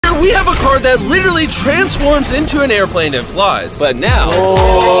we have a car that literally transforms into an airplane and flies. But now...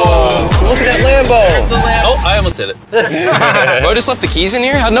 Oh, look at that Lambo. Oh, I almost hit it. Bro, just left the keys in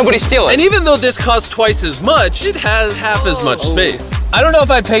here? How'd nobody steal it? And even though this costs twice as much, it has half as much space. I don't know if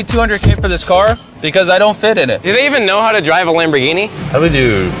I'd pay $200K for this car because I don't fit in it. Do they even know how to drive a Lamborghini? How do we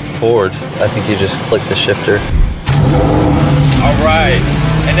do forward? I think you just click the shifter. All right,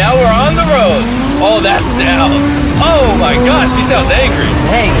 and now we're on the road. Oh, that sound. Oh my gosh, she sounds angry.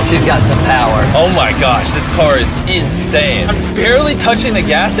 Dang, she's got some power. Oh my gosh, this car is insane. I'm barely touching the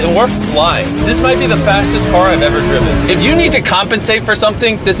gas and we're flying. This might be the fastest car I've ever driven. If you need to compensate for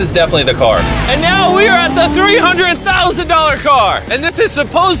something, this is definitely the car. And now we are at the $300,000 car. And this is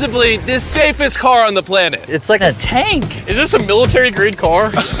supposedly the safest car on the planet. It's like a tank. Is this a military-grade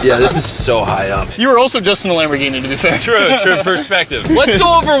car? Yeah, this is so high up. You were also just in a Lamborghini, to be fair. True perspective. Let's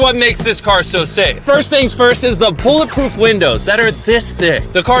go over what makes this car so safe. First things first is the bulletproof windows that are this thick.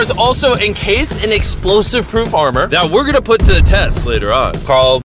 The car is also encased in explosive-proof armor that we're gonna put to the test later on. Carl,